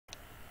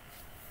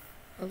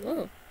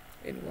Hello,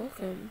 and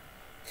welcome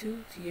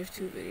to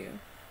tf2 video.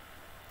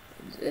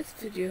 In this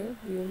video,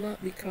 we will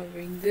not be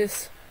covering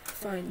this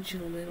fine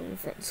gentleman on the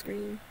front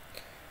screen.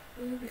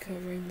 We will be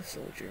covering the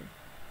soldier.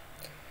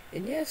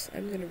 And yes,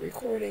 I'm going to be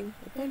recording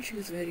a bunch of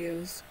his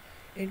videos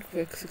in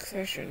quick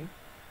succession.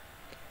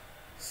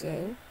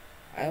 So,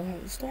 I'll have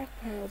them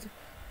stockpiled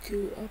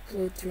to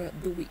upload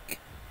throughout the week.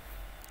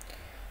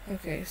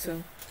 Okay,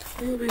 so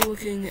we will be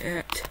looking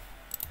at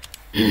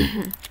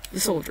the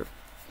soldier.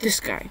 This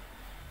guy.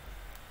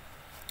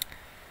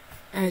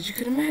 As you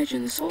can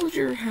imagine, the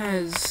soldier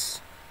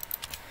has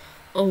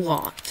a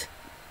lot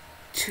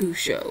to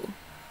show.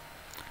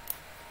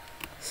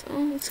 So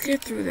let's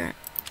get through that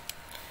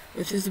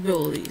with his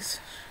abilities.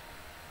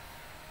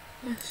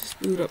 Let's just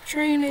boot up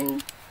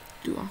training,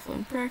 do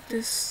offline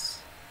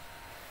practice.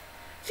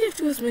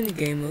 tf2 has many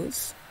game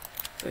modes,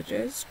 such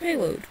as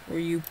payload, where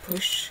you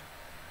push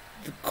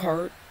the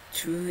cart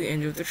to the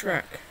end of the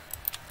track.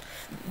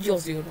 You'll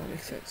see what all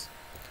makes sense.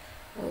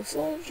 Now, the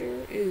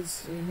soldier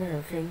is an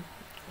American,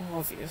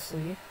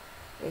 obviously,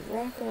 with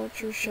rocket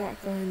launcher,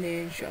 shotgun,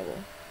 and shovel.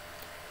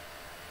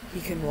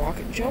 He can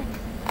rocket jump.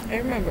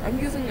 And remember, I'm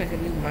using like a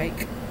new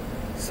mic,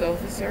 so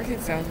if everything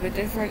sounds a bit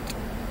different,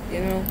 you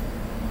know,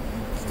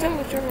 just tell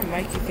whichever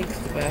mic you think is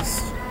the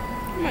best.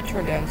 I might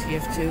turn down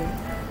tf2.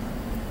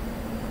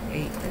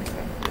 8, that's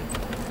not good.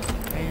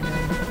 And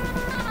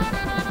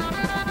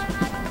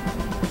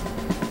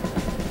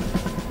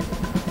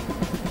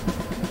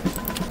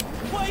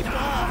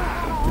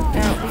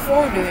now,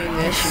 before doing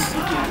this,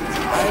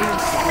 I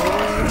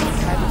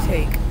had to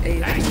take a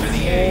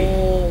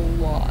whole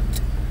lot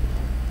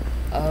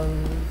of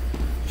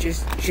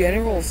just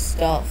general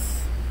stuff.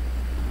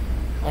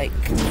 Like,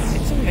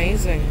 it's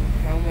amazing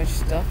how much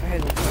stuff I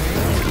had to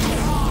learn.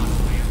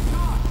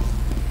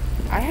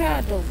 I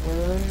had to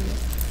learn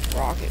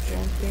rocket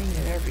jumping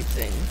and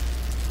everything.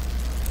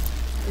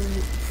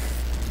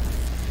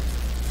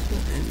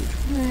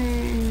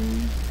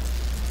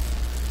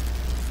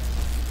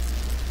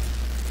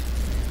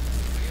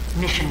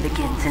 Mission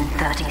begins in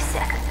 30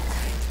 seconds.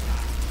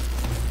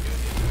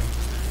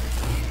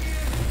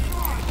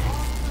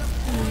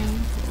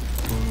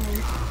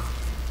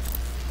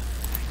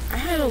 I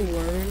had to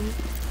learn,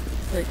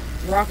 like,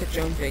 rocket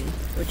jumping,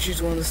 which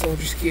is one of the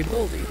soldier's key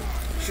abilities.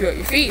 Shoot out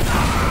your feet.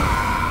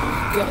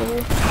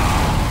 Go.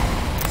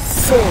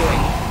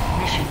 Soaring.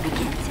 Mission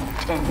begins in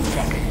 10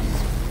 seconds.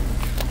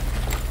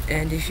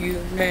 And if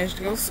you manage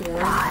to go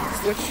soaring,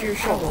 switch to your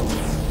shovel.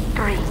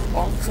 3,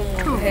 Bonk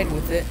someone on the head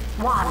with it.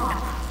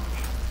 1.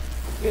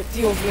 It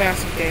deals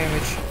massive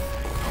damage.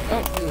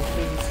 Oh, this is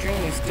an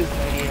extremely stupid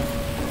idea.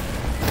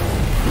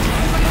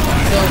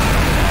 So,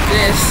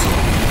 this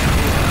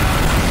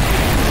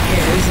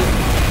is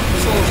a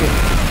soldier.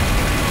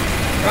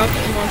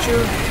 Rocket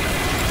launcher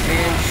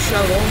and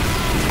shovel.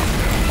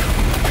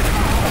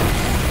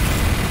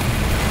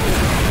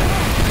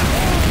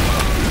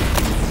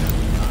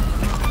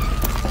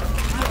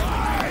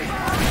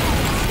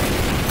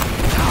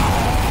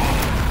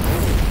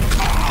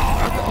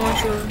 Rocket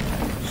launcher,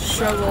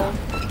 shovel.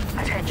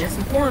 Most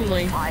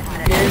importantly, is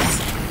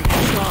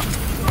shotgun.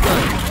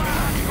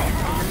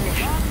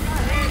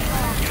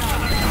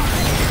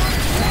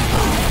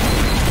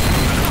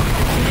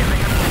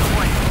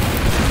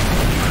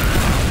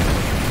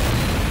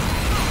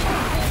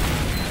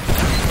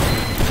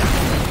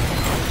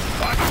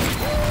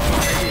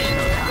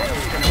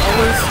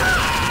 Always,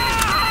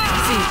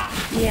 see,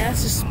 he has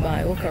to spy.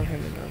 We'll cover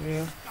him in another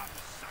video.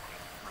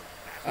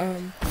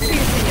 See, the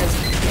thing is,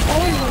 you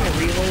always want to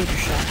reload your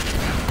shotgun.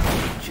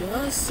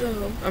 Just so,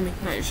 I mean,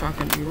 not your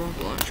shotgun, your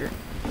rocket launcher.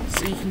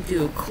 So you can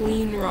do a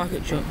clean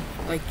rocket jump,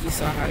 like you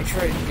saw how I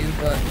tried to do,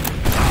 but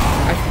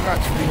I forgot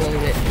to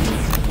reload it.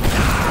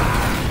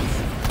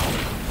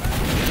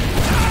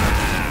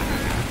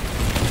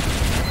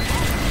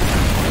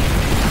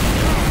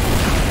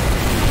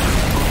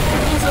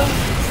 Also,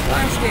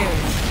 splash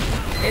damage.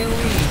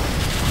 AoE.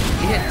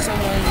 You hit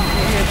someone, you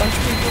hit a bunch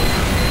of people,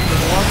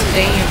 with lots of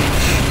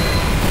damage.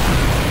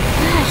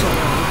 That's a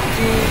lot of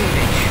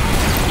damage.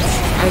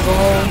 I've all the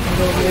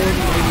Lord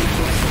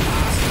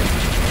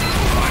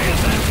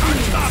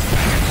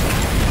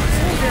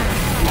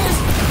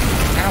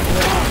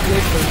outright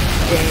good for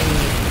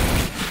days.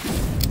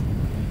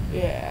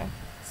 Yeah.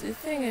 So the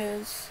thing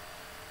is,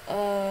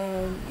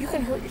 you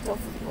can hurt yourself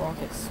with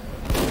rockets.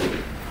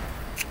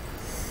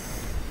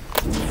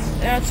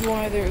 That's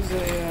why there's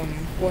a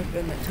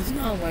weapon that does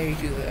not allow you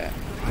to do that.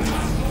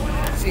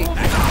 See, the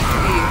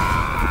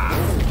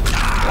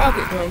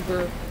rocket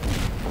jumper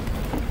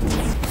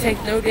take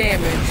no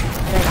damage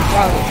from the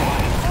rocket jump,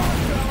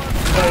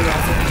 but it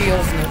also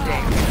deals no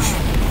damage.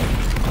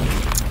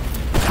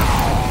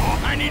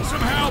 I need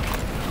some help!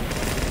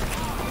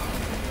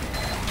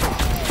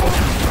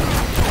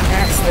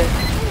 That's the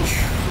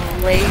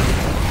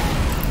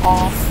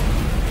trade-off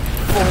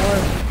for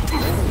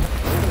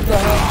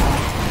the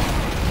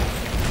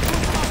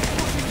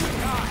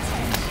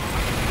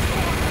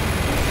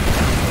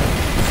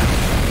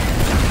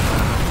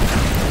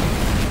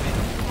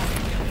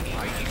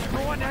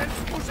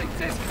think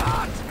this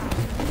card.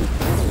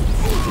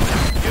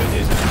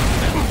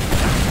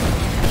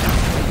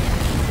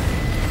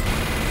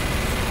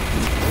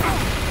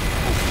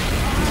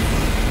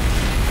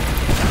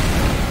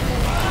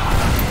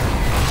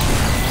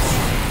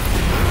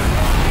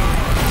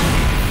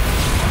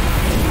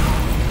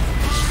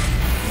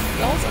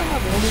 You also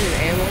have limited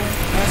ammo.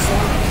 That's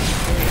all.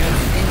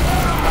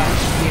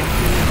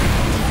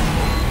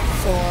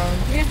 So,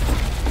 yeah.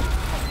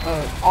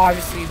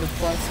 Obviously the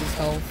plus is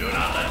health,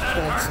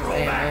 plus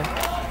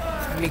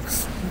ammo.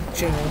 Makes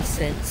general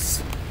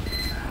sense.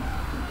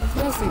 It's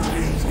mostly in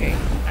this game.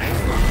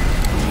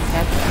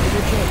 That's a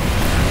good joke.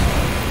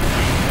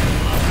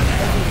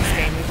 This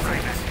game makes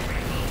sense.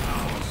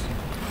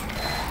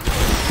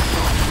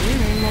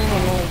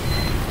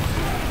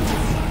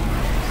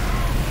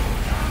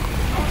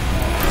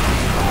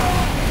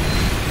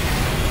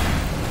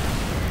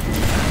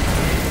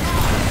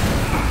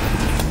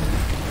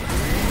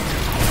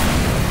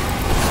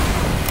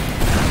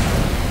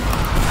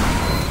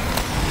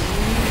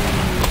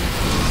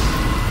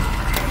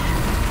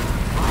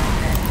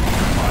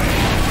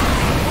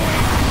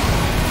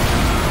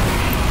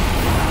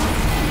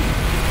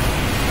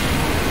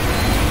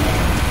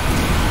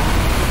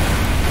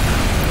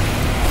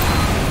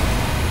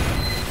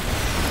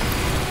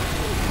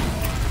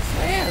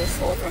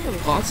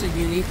 Lots of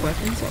unique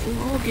weapons that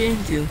we'll all get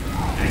into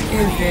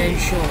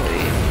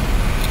eventually.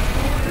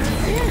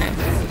 Yeah,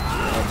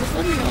 just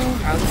let me know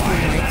how this one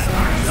makes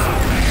sense.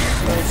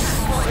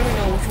 Just let me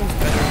know which one's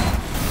better.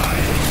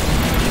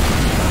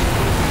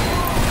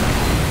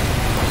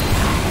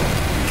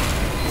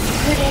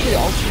 Take all the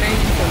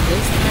alternating from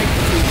this type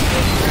to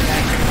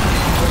that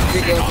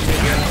video to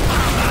video.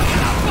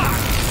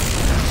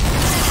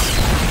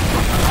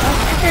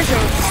 I guess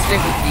I'll just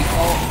stick with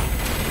default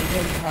and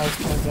then how this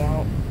comes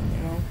out.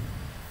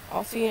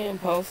 I'll see it in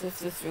post if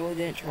this really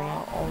didn't turn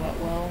out all that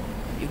well.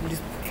 You can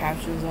just put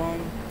captions on,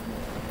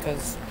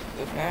 because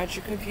with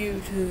magic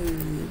computer.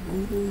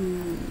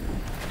 Woohoo.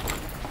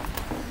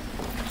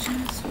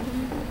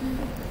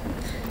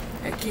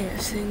 I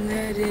can't sing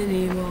that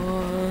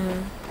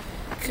anymore,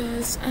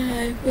 cause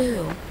I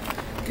will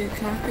get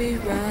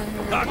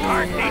copyrighted. The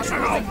card needs to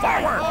go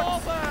forward!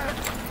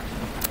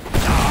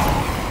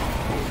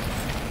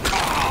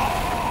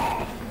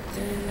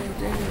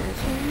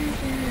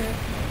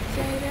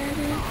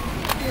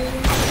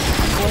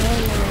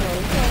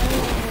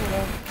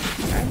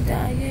 I'm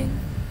dying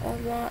a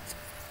lot.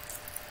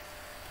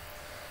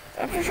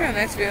 I'm pretty sure the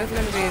next video is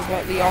going to be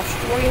about the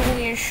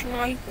Australian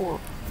sniper.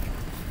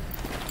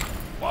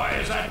 Why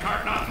is that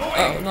cart not moving?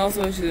 Oh, and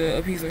also to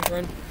appease my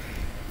friend.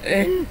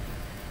 And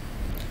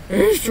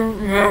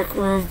instant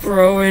macro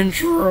pro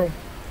intro.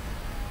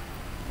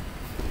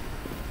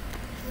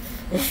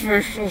 A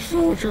special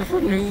soldier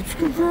for noobs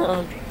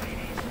confirmed.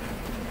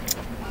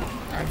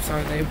 I'm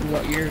sorry they blew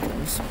out your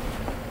eardrums.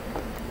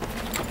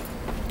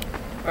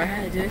 But I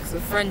had to do it because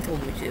a friend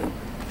told me to.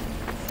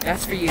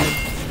 That's for you.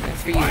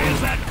 That's for you. Why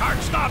is that cart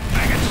stopped,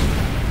 maggots?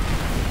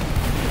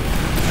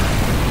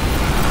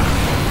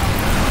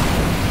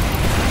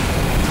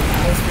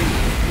 That's for you.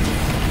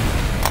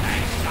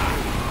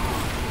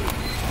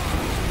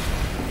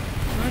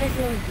 Why did I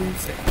feel like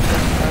boost it?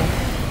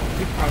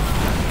 Good problem.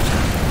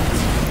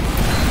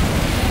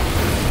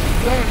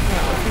 Go ahead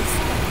now.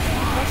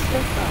 Watch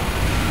this stuff.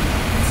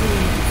 Let's see what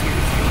you can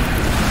do.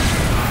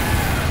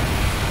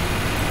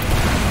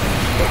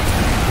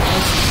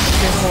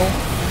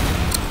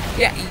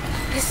 Yeah,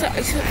 you saw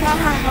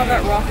how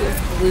that rock was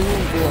blue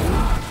and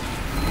glowing?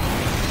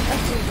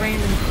 That's a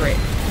random crit.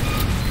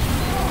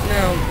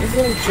 Now, it's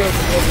a little joke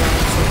that goes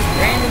around, so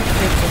random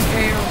crit was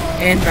fair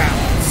and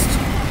balanced.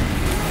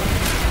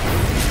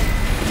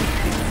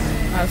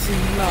 Obviously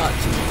not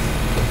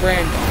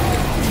random.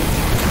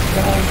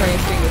 The whole entire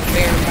thing was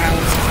fair and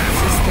balanced,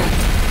 consistent,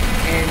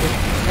 and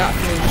not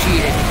feeling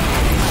cheated.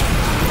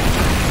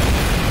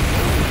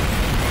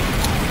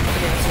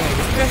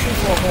 Especially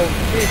for a whole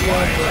video,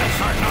 but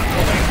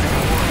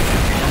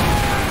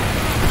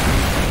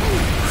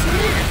so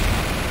yeah.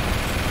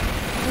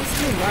 Let's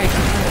do right.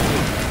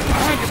 I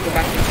might just go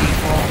back to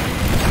default.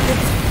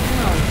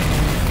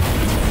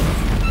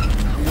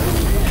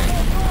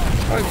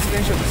 Alright, just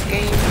finish up this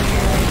game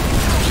here.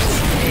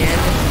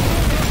 And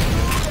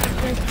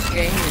finish this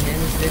game and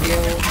end this video.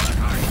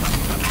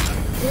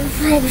 We'll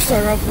probably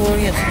start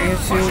uploading it to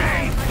YouTube.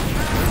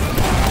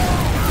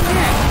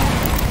 Yeah.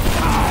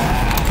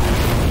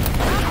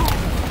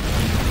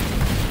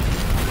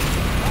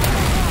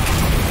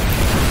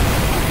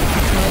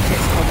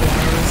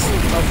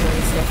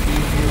 Uploading stuff to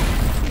YouTube.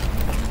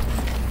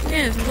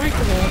 Yeah, if you like the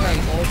one,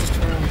 I'll just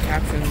turn on the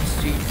captions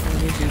to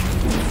YouTube.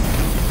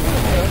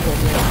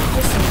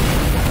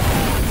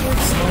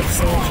 Just like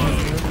so much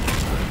easier.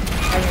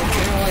 I mean,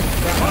 you know, like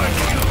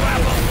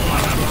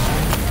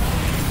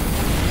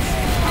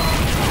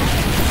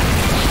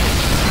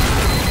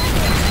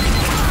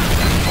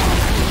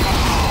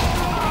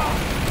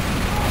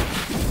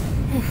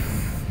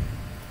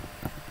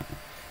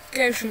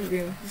game shouldn't be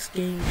this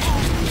game.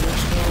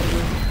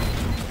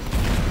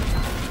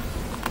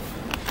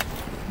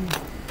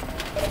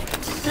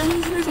 The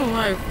reason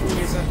why I record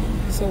is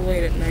so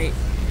late at night.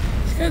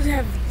 It's because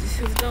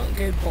I don't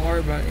get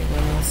bored by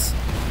anyone else.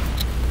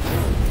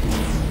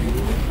 You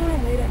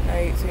record late at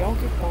night so you don't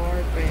get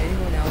bored by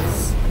anyone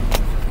else.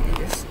 You're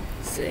just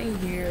sitting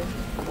here,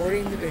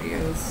 recording the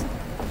videos,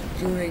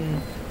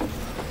 doing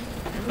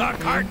The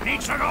cart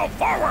needs to go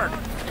forward!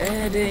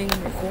 editing,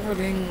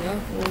 recording,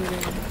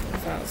 uploading,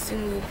 without a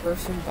single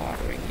person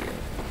bothering you.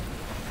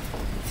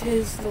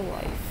 'Tis the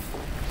life.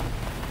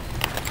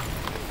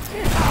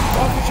 Yeah,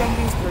 rocket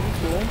jumping is pretty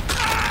cool.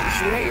 You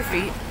shoot at your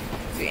feet,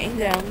 if you aim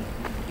down,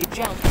 you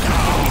jump, you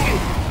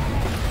shoot.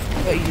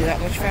 But you do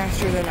that much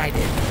faster than I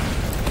did.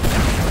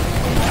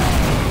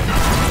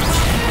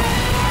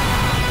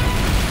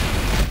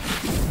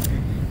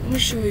 Let me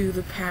show you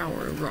the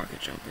power of rocket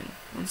jumping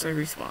once I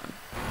respawn.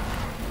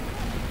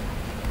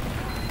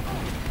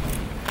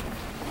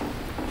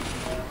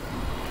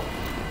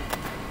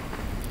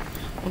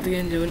 Once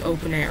again, do an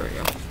open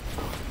area.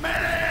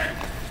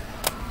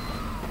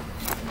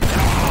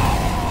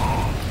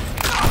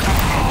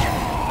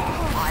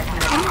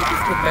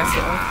 The best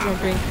at rocket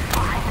jumping.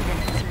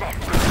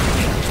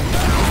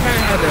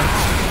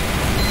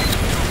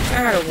 I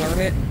had to learn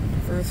it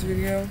for this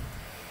video.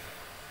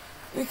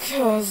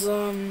 Because,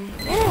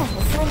 yeah,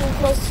 a friend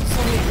requested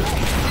something.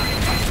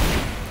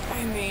 I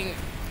mean,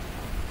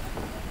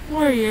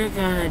 what are you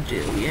gonna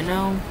do, you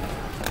know?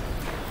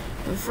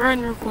 If a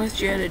friend requests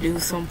you to do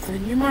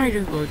something, you might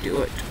as well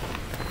do it.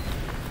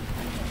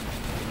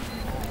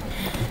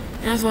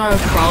 That's why I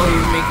was probably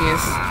making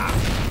this.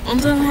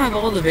 Once I have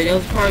all the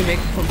videos, I'll probably make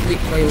a complete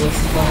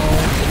playlist of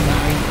all the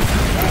 9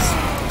 videos.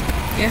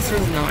 Yes,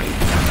 there's 9.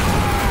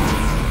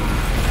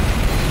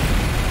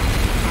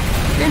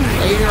 Then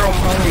later I'll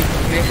probably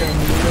make a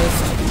new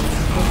list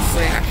once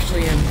I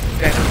actually am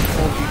better at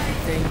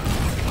everything.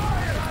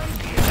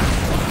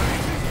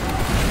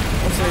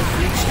 Once I've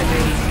reached an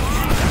age.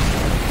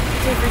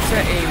 Once I've reached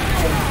that age,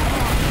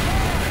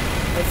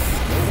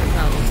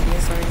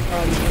 I'm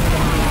probably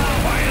doing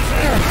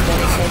there are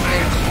 20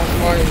 something. I'll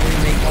probably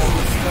remake all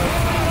this stuff.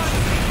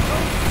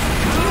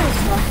 I was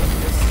talking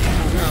about this, I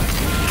don't know.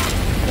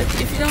 But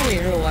if you know me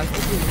in real life,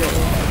 this is real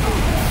life.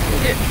 You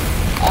get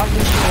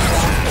obviously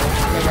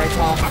whenever I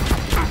talk.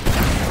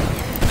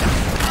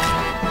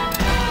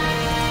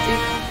 See,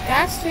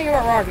 that's the thing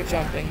about rocket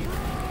jumping.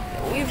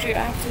 It leaves you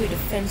absolutely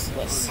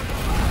defenseless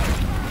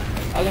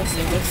against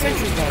things like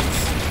sentry guns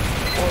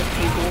or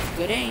people with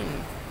good aim.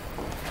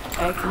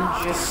 I can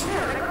just,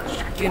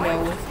 you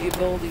know, with the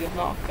ability of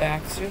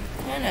knockbacks, just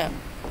kind of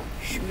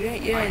shoot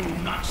at you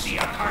and launch you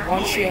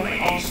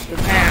off the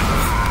path.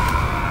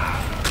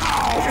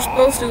 What you're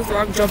supposed to do with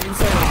rocket jumping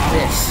something like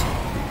this.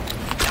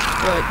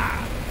 But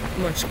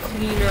much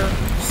cleaner,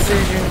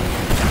 precision,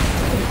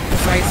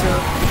 preciser,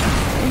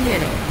 and you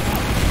know.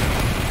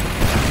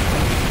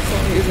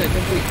 Something isn't a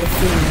complete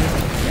buffoon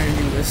trying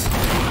to do this.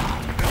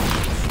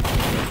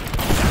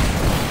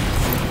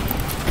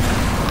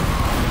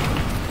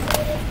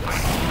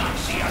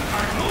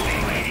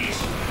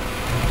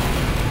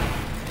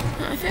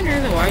 I think the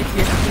reason why it's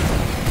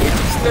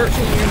 13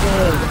 years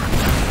old.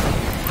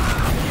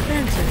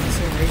 Parents in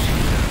consideration.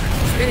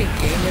 It's been a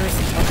gamer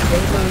since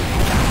October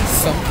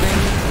something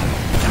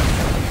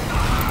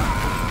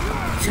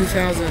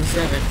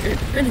 2007.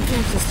 It's been a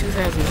game since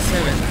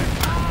 2007.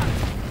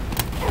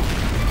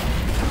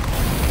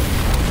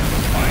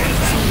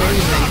 It's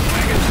amazing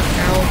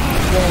how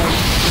long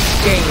this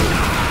game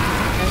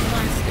has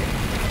lasted.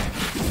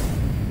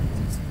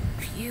 It's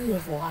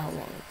beautiful how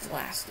long it's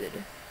lasted.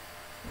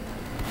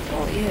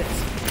 Well, it is.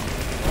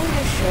 I want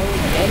to show the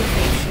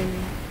dedication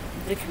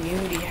the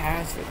community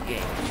has for the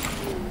game.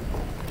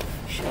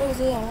 Shows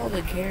that all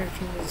the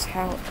characters,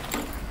 how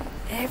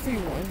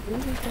everyone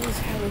really does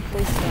have a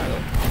play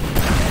style.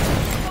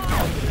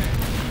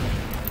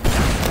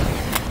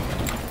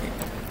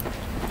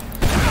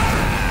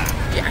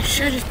 Yeah, I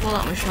should just pull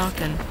out my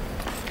shotgun.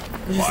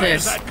 What is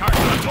this? Is that cart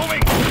not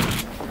moving? I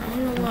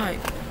don't know why.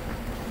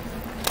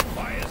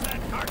 Why is that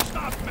cart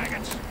stopped,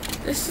 maggots?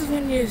 This is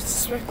when you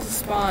suspect the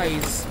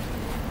spies,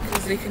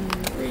 because they can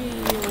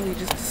really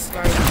just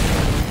disguise them.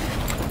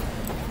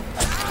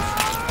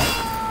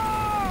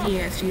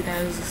 Yeah, see,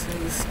 that was a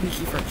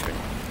sneaky Frenchman.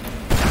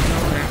 No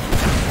one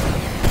actually.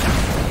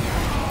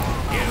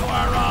 You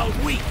are all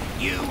weak.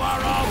 You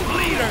are all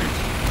bleeders.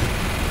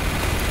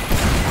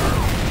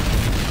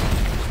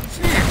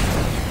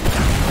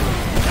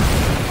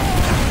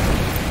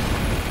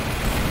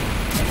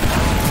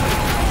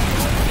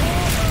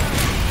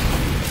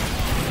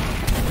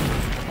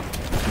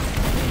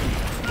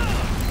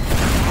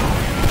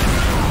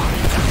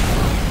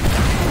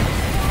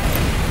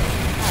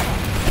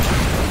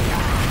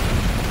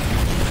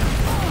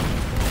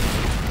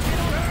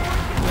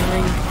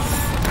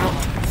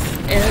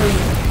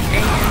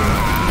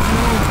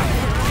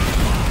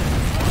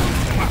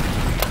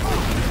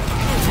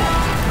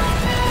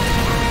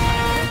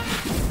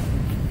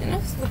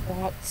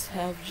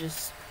 Have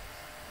just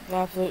the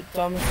absolute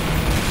dumbest things.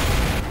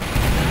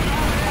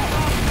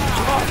 A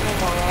lot of them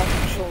are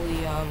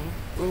actually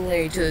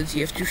related to the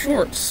tf2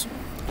 shorts.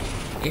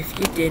 If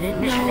you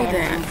didn't Mission know ends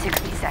that. in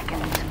 60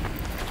 seconds.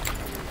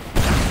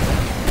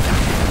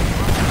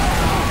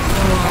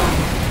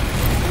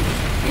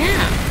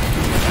 Yeah.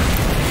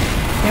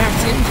 Yeah, I've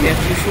seen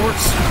tf2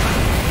 shorts.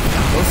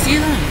 Go see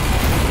them.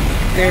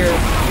 They're...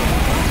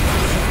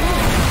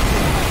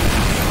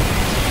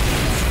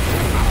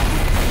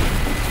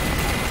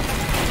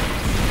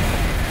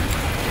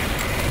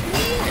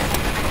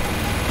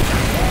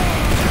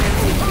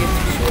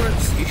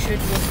 shorts, you should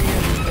go see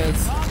them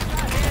because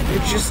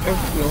they're just a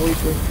really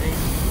good thing.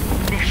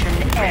 Mission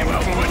ends in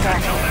 30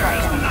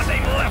 seconds.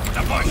 Nothing left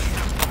to push.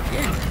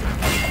 Yeah.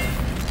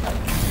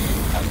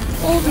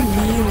 All the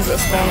memes that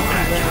spawn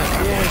from that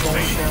really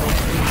don't show.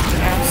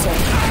 Have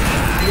some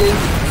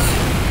really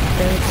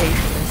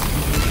dedication as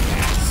community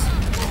pass.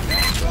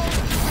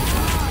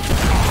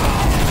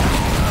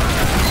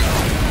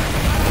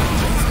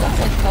 Stuff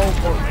like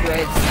teleport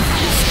grids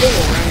is still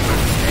around to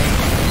this day.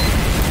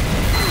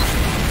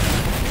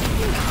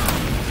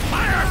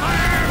 Fire,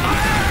 fire,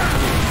 fire!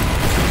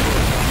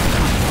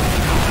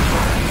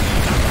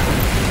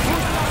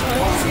 I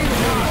don't see the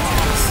movie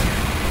cats.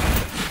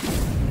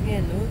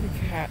 Again, the movie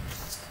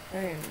cats.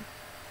 Dang.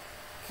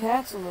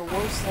 Cats are the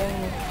worst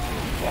thing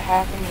that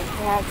happened to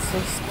cats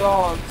is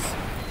dogs.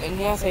 And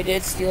yes, I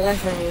did steal that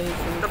from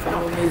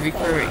the movie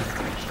Curry.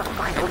 The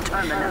final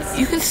terminus.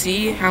 You can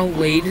see how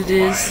late it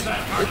is.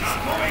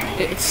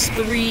 It's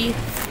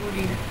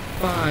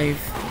 3:45.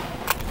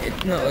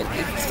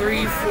 It's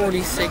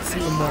 3:46 in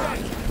the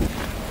morning.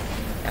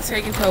 That's how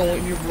you can tell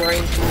when your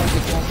brain feels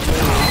it's not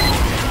morning.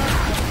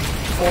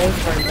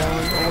 Phones are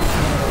down,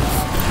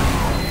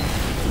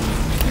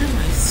 what am I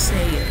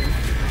saying?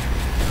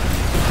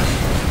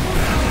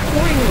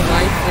 Point in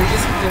life, I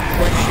just have to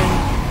question,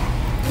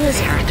 what is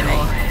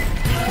happening?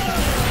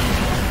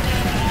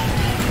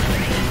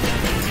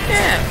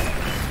 Yeah.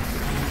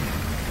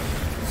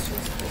 It's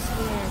just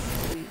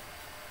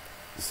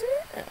so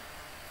yeah.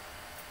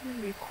 I'm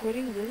gonna be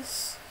quitting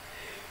this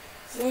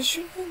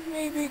session and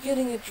maybe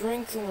getting a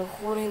drink and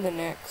recording the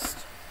next.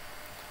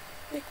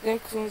 I think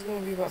next one's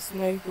gonna be about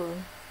Sniper.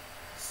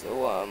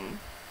 So,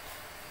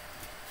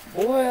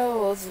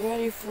 Boyle is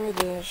ready for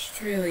the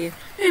Australian.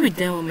 Maybe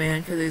Demo Man,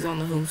 because he's on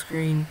the home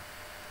screen.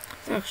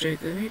 It's actually a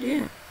good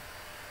idea.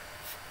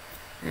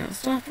 Now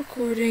stop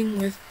recording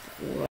with